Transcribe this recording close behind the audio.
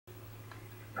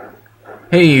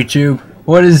Hey YouTube,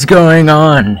 what is going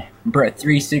on? Brett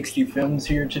 360 Films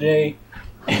here today.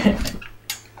 And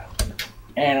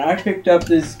I picked up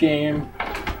this game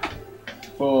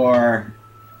for,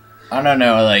 I don't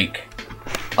know, like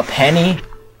a penny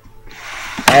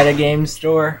at a game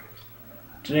store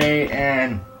today,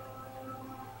 and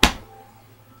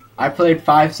I played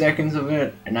 5 seconds of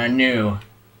it and I knew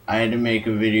I had to make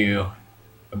a video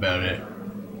about it.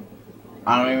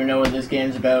 I don't even know what this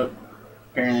game's about.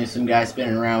 Apparently some guy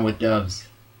spinning around with doves.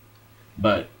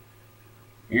 But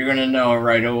you're gonna know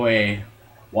right away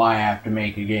why I have to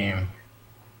make a game.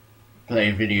 Play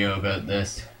a video about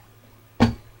this.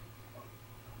 As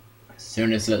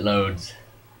soon as it loads.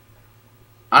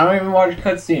 I don't even watch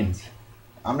cutscenes.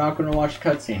 I'm not gonna watch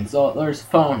cutscenes. So there's a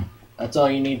phone. That's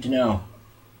all you need to know.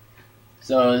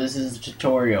 So this is a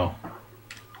tutorial.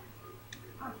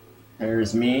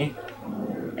 There's me.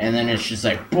 And then it's just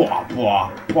like blah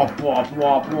blah blah blah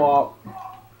blah blah.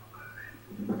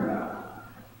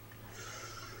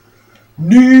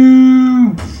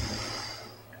 Noob.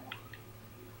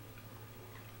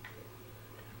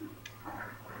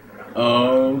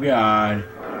 Oh God.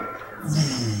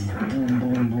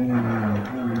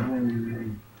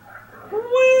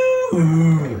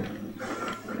 Woo.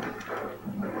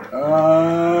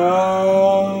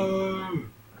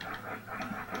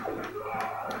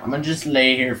 I'm gonna just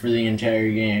lay here for the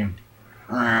entire game.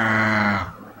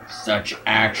 Such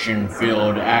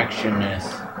action-filled actionness.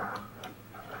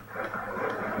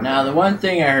 Now, the one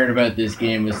thing I heard about this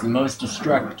game was the most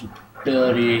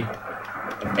destructibility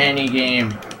of any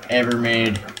game ever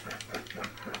made.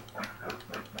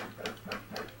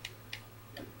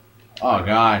 Oh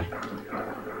God.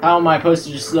 How am I supposed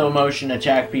to just slow motion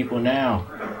attack people now?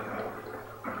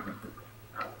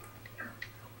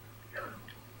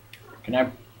 Can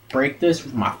I break this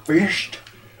with my fist?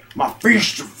 My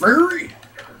fist of fury?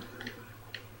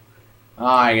 Oh,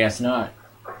 I guess not.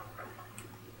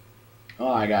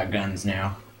 Oh, I got guns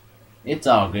now. It's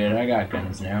all good, I got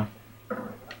guns now.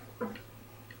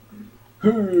 How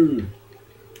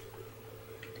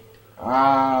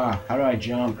do I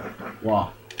jump?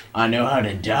 Well, I know how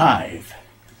to dive.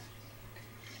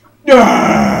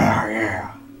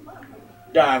 Yeah.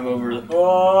 Dive over the...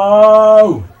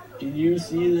 Oh! Did you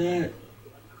see that?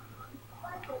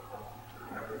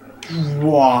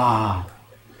 Wow.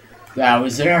 That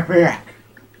was epic.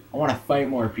 I want to fight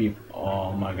more people.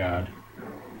 Oh my God.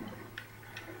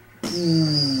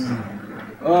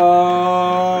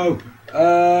 Oh.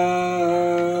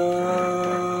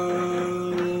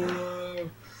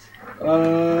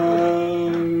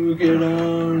 Get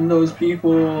on those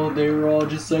people. They were all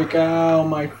just like, ow,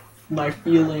 my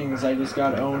feelings. I just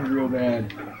got owned real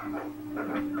bad.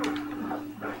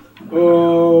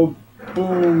 Oh,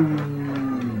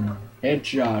 boom.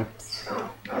 Headshots.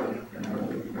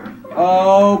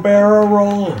 Oh, barrel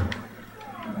roll.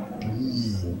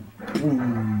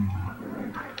 Boom.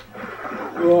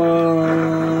 Whoa.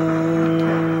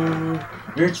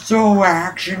 It's so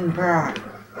action-packed.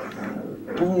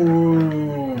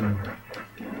 Boom.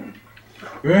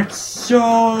 It's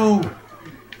so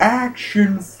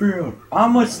action-filled.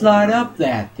 I'm gonna slide up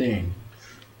that thing.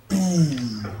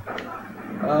 Boom.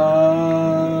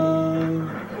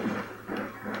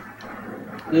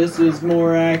 This is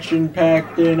more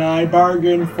action-packed than I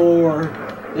bargained for.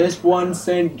 This 1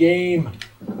 cent game.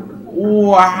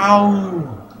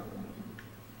 Wow.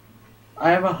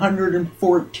 I have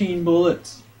 114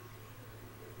 bullets.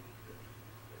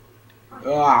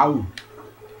 Ow.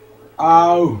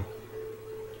 Ow.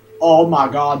 Oh my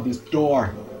God, this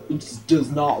door. It just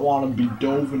does not want to be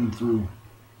dove through.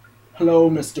 Hello,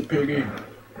 Mr. Piggy.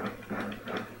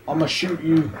 I'ma shoot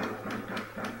you.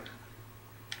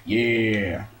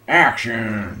 Yeah,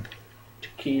 action.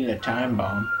 Tequila time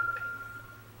bomb.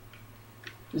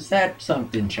 Is that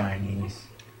something Chinese?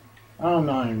 I'm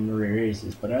not even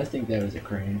racist, but I think that was a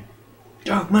crane.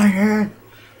 Duck my head.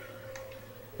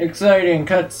 Exciting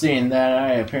cutscene that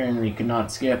I apparently could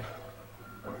not skip.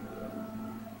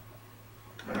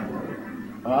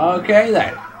 Okay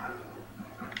then.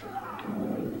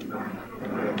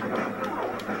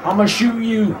 I'ma shoot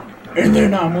you, and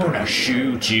then I'm gonna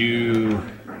shoot you.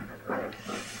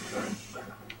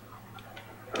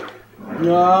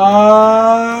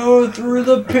 No, through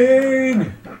the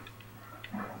pig.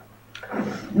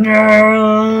 No.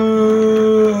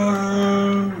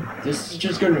 This is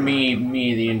just gonna be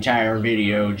me the entire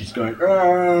video, just going.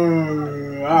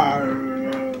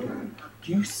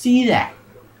 Do you see that?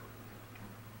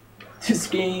 This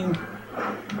game.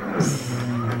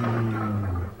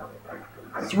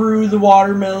 through the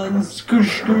watermelon.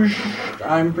 Scoosh, scoosh.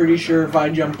 I'm pretty sure if I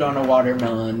jumped on a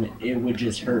watermelon, it would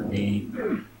just hurt me.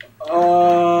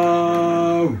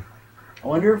 Oh. I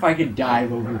wonder if I could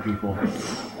dive over people.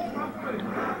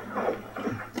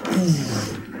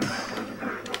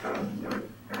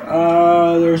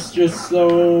 There's just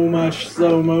so much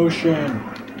slow motion.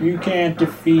 You can't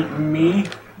defeat me.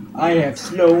 I have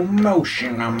slow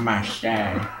motion on my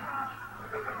side.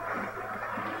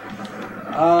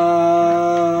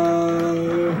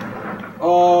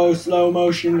 Oh, slow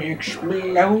motion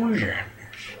explosions.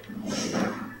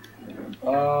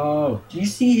 Oh, do you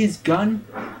see his gun?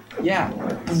 Yeah.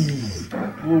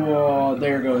 Whoa,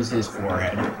 there goes his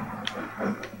forehead.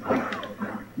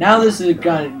 Now this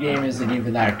game isn't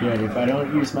even that good if I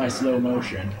don't use my slow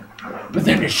motion. But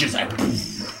then it's just like,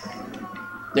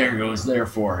 there goes their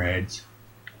foreheads.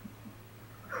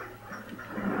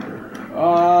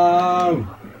 Oh,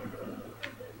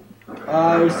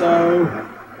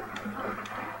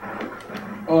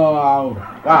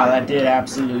 wow, that did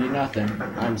absolutely nothing.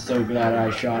 I'm so glad I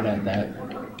shot at that.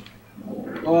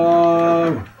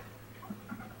 Oh.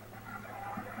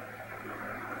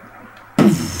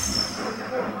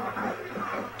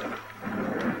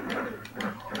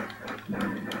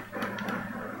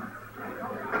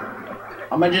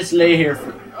 I'm gonna just lay here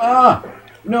for,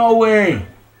 no way!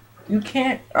 You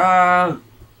can't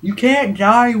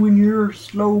die when you're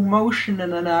slow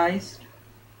motionized.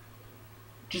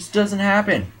 Just doesn't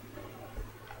happen.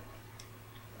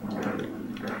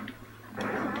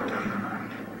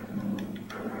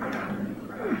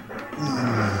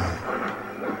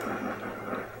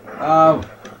 Oh.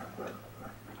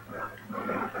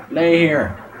 Lay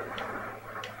here.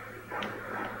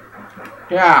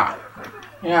 Yeah.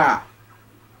 Yeah.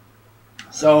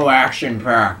 So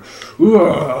action-packed.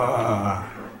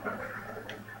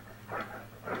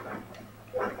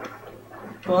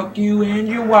 Fuck you and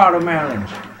your watermelons.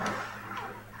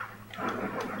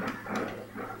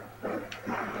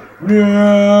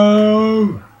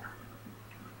 No.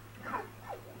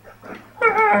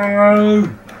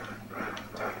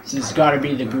 This has got to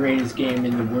be the greatest game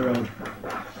in the world.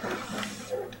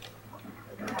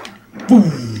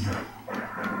 Boom.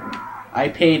 I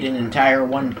paid an entire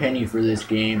 1 penny for this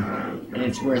game, and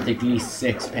it's worth at least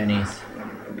 6 pennies.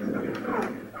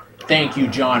 Thank you,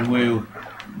 John Woo.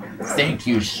 Thank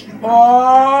you.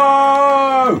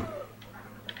 Oh!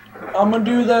 I'm gonna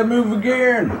do that move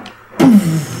again.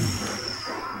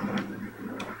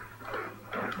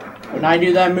 When I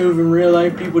do that move in real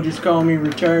life, people just call me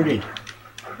retarded.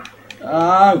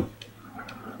 Oh!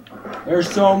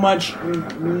 There's so much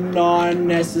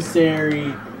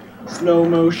non-necessary slow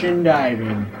motion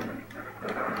diving.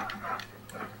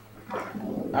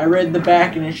 I read the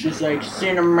back and it's just like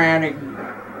cinematic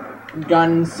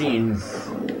gun scenes.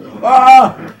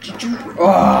 Oh! Did you?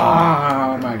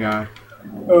 Oh my god.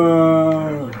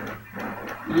 Oh.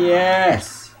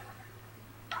 Yes.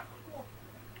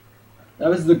 That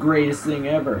was the greatest thing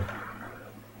ever.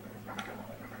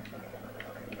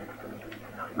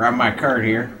 Grab my cart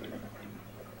here.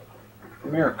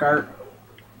 Come here, cart.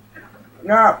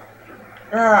 No.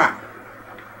 Ah.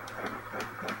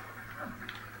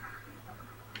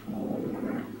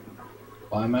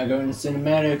 Why am I going to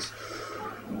cinematics?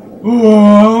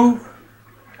 Whoa!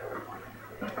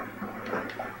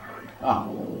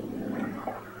 Oh.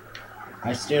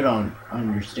 I still don't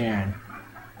understand.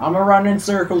 I'm gonna run in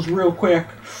circles real quick.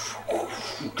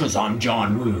 Cause I'm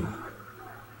John Woo.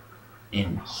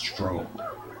 In stroke.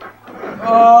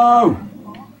 Oh!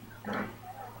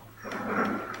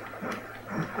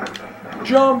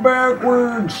 Jump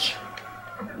backwards!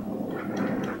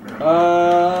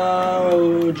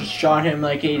 Oh, just shot him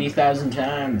like 80,000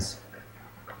 times.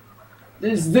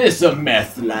 Is this a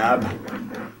meth lab?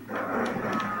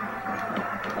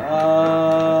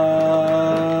 Oh.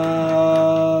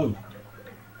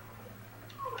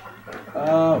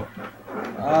 Oh.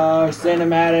 Oh,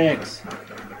 cinematics.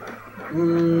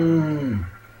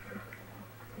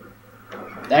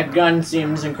 That gun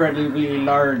seems incredibly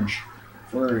large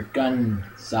for gun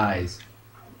size.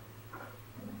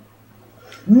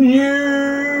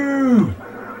 No!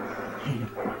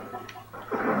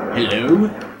 Hello?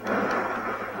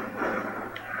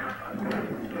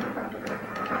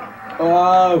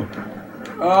 Oh!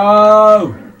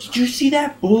 Oh! Did you see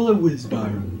that bullet whiz by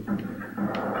me?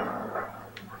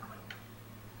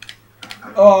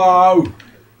 Oh!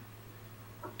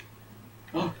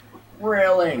 Oh!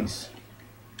 Railings!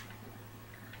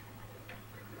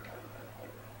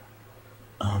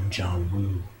 I'm John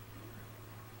Woo.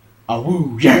 A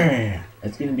woo, yeah!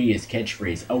 That's gonna be his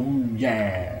catchphrase. A woo,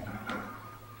 yeah!